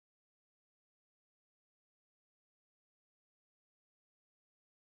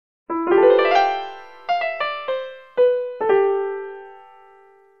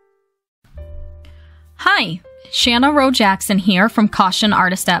Shanna Rowe Jackson here from Caution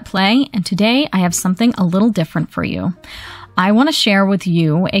Artist at Play, and today I have something a little different for you. I want to share with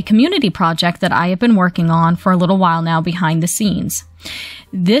you a community project that I have been working on for a little while now behind the scenes.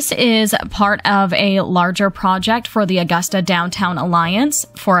 This is part of a larger project for the Augusta Downtown Alliance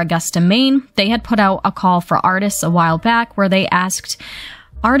for Augusta, Maine. They had put out a call for artists a while back where they asked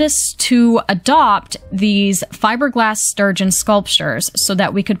artists to adopt these fiberglass sturgeon sculptures so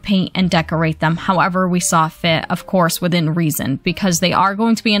that we could paint and decorate them however we saw fit, of course, within reason, because they are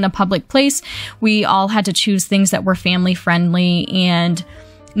going to be in a public place. We all had to choose things that were family friendly and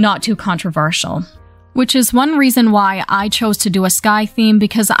not too controversial, which is one reason why I chose to do a sky theme,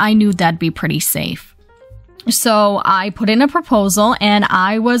 because I knew that'd be pretty safe. So I put in a proposal and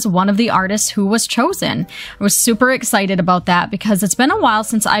I was one of the artists who was chosen. I was super excited about that because it's been a while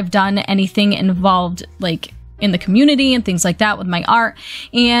since I've done anything involved like in the community and things like that with my art.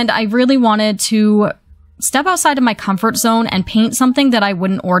 And I really wanted to step outside of my comfort zone and paint something that I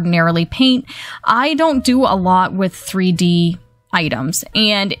wouldn't ordinarily paint. I don't do a lot with 3D items,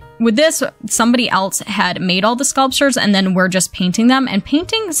 and with this, somebody else had made all the sculptures and then we're just painting them, and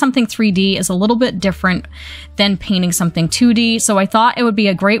painting something 3D is a little bit different than painting something 2D, so I thought it would be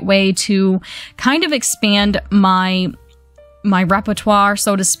a great way to kind of expand my repertoire,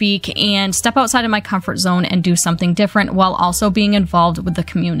 so to speak, and step outside of my comfort zone and do something different while also being involved with the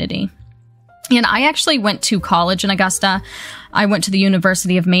community. And I actually went to college in Augusta. I went to the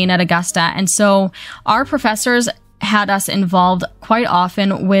University of Maine at Augusta, and so our professors had us involved quite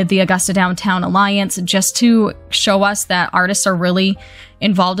often with the Augusta Downtown Alliance just to show us that artists are really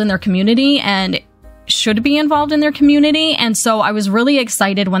involved in their community and should be involved in their community. And so I was really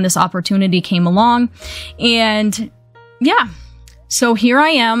excited when this opportunity came along. And yeah, so here I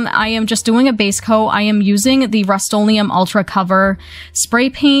am. I am just doing a base coat. I am using the Rust-Oleum Ultra Cover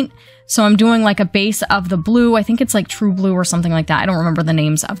spray paint. So I'm doing like a base of the blue. I think it's like True Blue or something like that. I don't remember the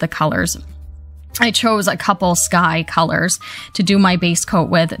names of the colors. I chose a couple sky colors to do my base coat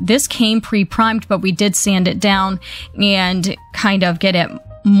with. This came pre-primed, but we did sand it down and kind of get it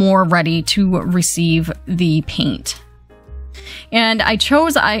more ready to receive the paint. And I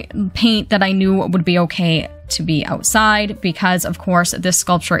chose paint that I knew would be okay to be outside because, of course, this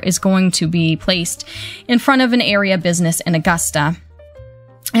sculpture is going to be placed in front of an area business in Augusta.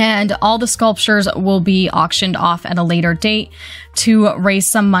 And all the sculptures will be auctioned off at a later date to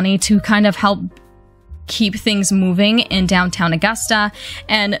raise some money to kind of help keep things moving in downtown Augusta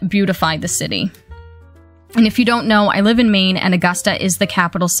and beautify the city. And if you don't know, I live in Maine, and Augusta is the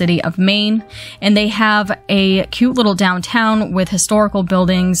capital city of Maine, and they have a cute little downtown with historical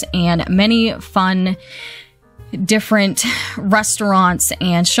buildings and many fun different restaurants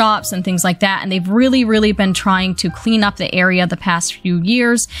and shops and things like that. And they've really been trying to clean up the area the past few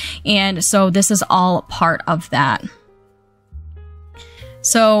years. And so this is all part of that.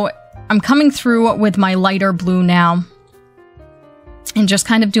 So I'm coming through with my lighter blue now and just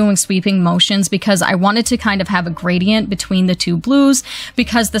kind of doing sweeping motions because I wanted to kind of have a gradient between the two blues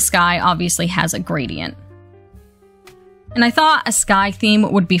because the sky obviously has a gradient. And I thought a sky theme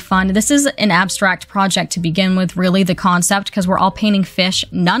would be fun. This is an abstract project to begin with, really, the concept, because we're all painting fish.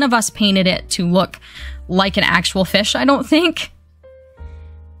 None of us painted it to look like an actual fish, I don't think.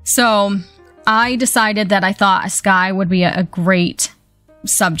 So I decided that I thought a sky would be a great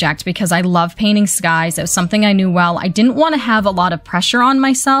subject because I love painting skies. It was something I knew well. I didn't want to have a lot of pressure on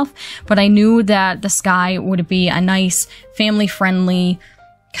myself, but I knew that the sky would be a nice family-friendly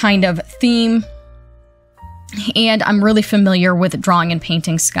kind of theme. And I'm really familiar with drawing and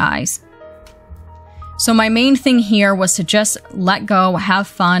painting skies. So my main thing here was to just let go, have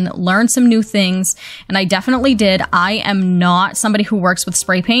fun, learn some new things, and I definitely did. I am not somebody who works with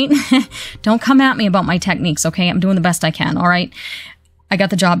spray paint. Don't come at me about my techniques, okay? I'm doing the best I can, all right? I got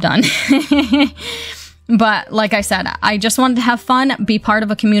the job done. But like I said, I just wanted to have fun, be part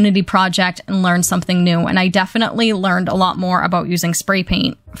of a community project, and learn something new. And I definitely learned a lot more about using spray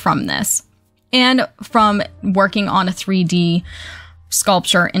paint from this and from working on a 3D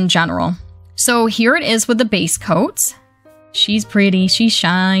sculpture in general. So here it is with the base coats. She's pretty, she's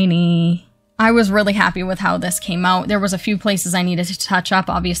shiny. I was really happy with how this came out. There was a few places I needed to touch up,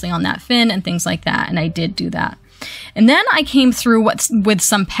 obviously, on that fin and things like that, and I did do that. And then I came through with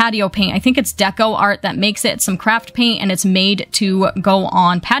some patio paint. I think it's deco art that makes it, some craft paint, and it's made to go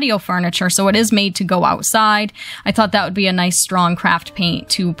on patio furniture, so it is made to go outside. I thought that would be a nice strong craft paint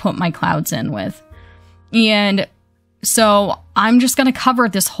to put my clouds in with. And so I'm just going to cover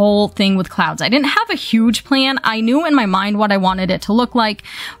this whole thing with clouds. I didn't have a huge plan. I knew in my mind what I wanted it to look like,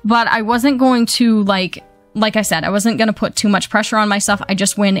 but I wasn't going to like like I said, I wasn't going to put too much pressure on myself. I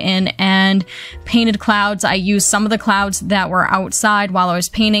just went in and painted clouds. I used some of the clouds that were outside while I was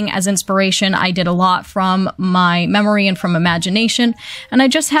painting as inspiration. I did a lot from my memory and from imagination, and I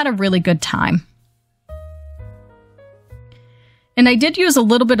just had a really good time. And I did use a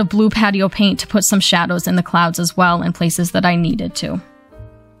little bit of blue patio paint to put some shadows in the clouds as well in places that I needed to.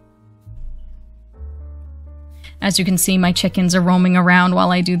 As you can see, my chickens are roaming around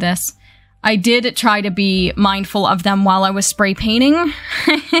while I do this. I did try to be mindful of them while I was spray painting.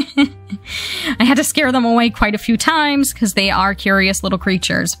 I had to scare them away quite a few times because they are curious little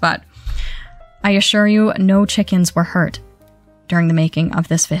creatures, but I assure you, no chickens were hurt during the making of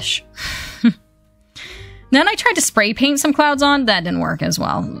this fish. Then I tried to spray paint some clouds on. That didn't work as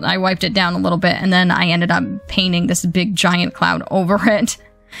well. I wiped it down a little bit, and then I ended up painting this big giant cloud over it.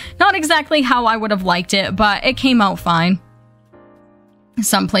 Not exactly how I would have liked it, but it came out fine.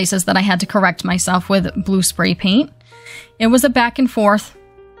 Some places that I had to correct myself with blue spray paint. It was a back and forth.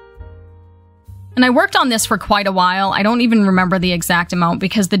 And I worked on this for quite a while. I don't even remember the exact amount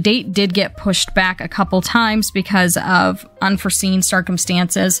because the date did get pushed back a couple times because of unforeseen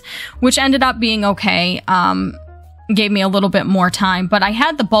circumstances, which ended up being okay. Gave me a little bit more time, but I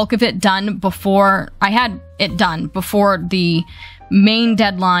had the bulk of it done before the main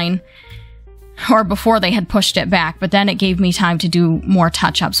deadline, or before they had pushed it back, but then it gave me time to do more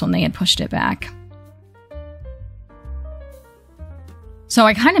touch-ups when they had pushed it back. So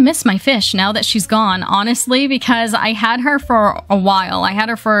I kind of miss my fish now that she's gone, honestly, because I had her for a while. I had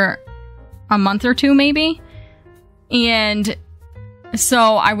her for a month or two, maybe. And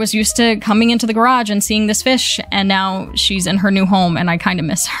so I was used to coming into the garage and seeing this fish, and now she's in her new home, and I kind of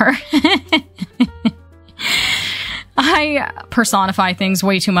miss her. I personify things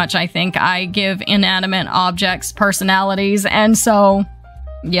way too much, I think. I give inanimate objects personalities, and so,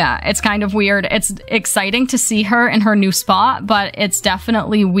 yeah, it's kind of weird. It's exciting to see her in her new spot, but it's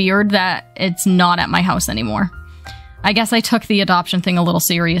definitely weird that it's not at my house anymore. I guess I took the adoption thing a little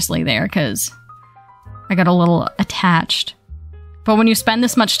seriously there, because I got a little attached. But when you spend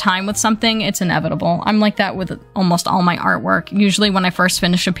this much time with something, it's inevitable. I'm like that with almost all my artwork. Usually when I first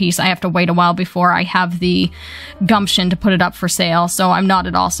finish a piece, I have to wait a while before I have the gumption to put it up for sale, so I'm not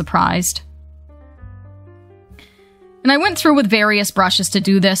at all surprised. And I went through with various brushes to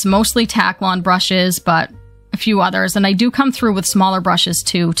do this, mostly Taklon brushes, but a few others. And I do come through with smaller brushes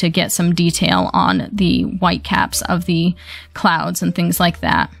too to get some detail on the white caps of the clouds and things like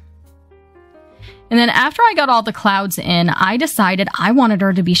that. And then after I got all the clouds in, I decided I wanted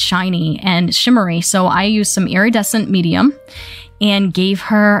her to be shiny and shimmery. So I used some iridescent medium and gave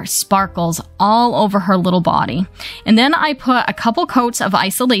her sparkles all over her little body. And then I put a couple coats of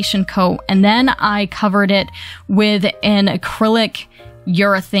isolation coat, and then I covered it with an acrylic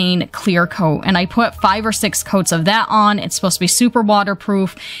urethane clear coat, and I put 5 or 6 coats of that on. It's supposed to be super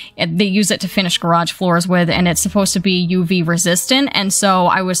waterproof. They use it to finish garage floors with, and it's supposed to be UV resistant, and so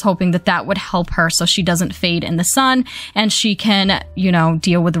I was hoping that that would help her so she doesn't fade in the sun and she can, you know,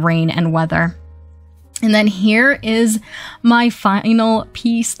 deal with rain and weather. And then here is my final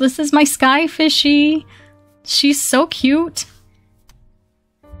piece. This is my sky fishy. She's so cute.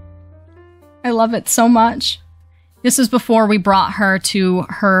 I love it so much. This is before we brought her to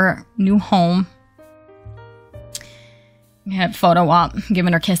her new home. We had a photo op,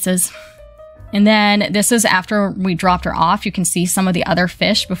 giving her kisses. And then this is after we dropped her off. You can see some of the other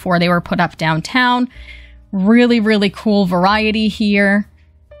fish before they were put up downtown. Really, really cool variety here.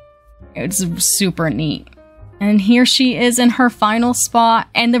 It's super neat. And here she is in her final spot.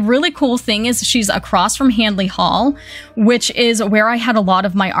 And the really cool thing is she's across from Handley Hall, which is where I had a lot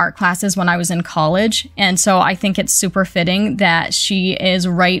of my art classes when I was in college. And so I think it's super fitting that she is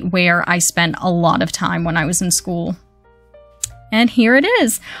right where I spent a lot of time when I was in school. And here it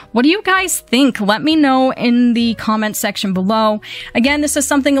is. What do you guys think? Let me know in the comment section below. Again, this is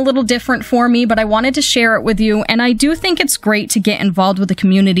something a little different for me, but I wanted to share it with you. And I do think it's great to get involved with the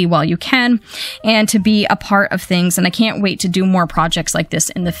community while you can and to be a part of things. And I can't wait to do more projects like this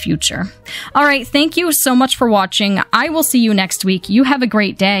in the future. All right. Thank you so much for watching. I will see you next week. You have a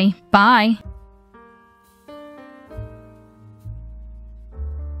great day. Bye.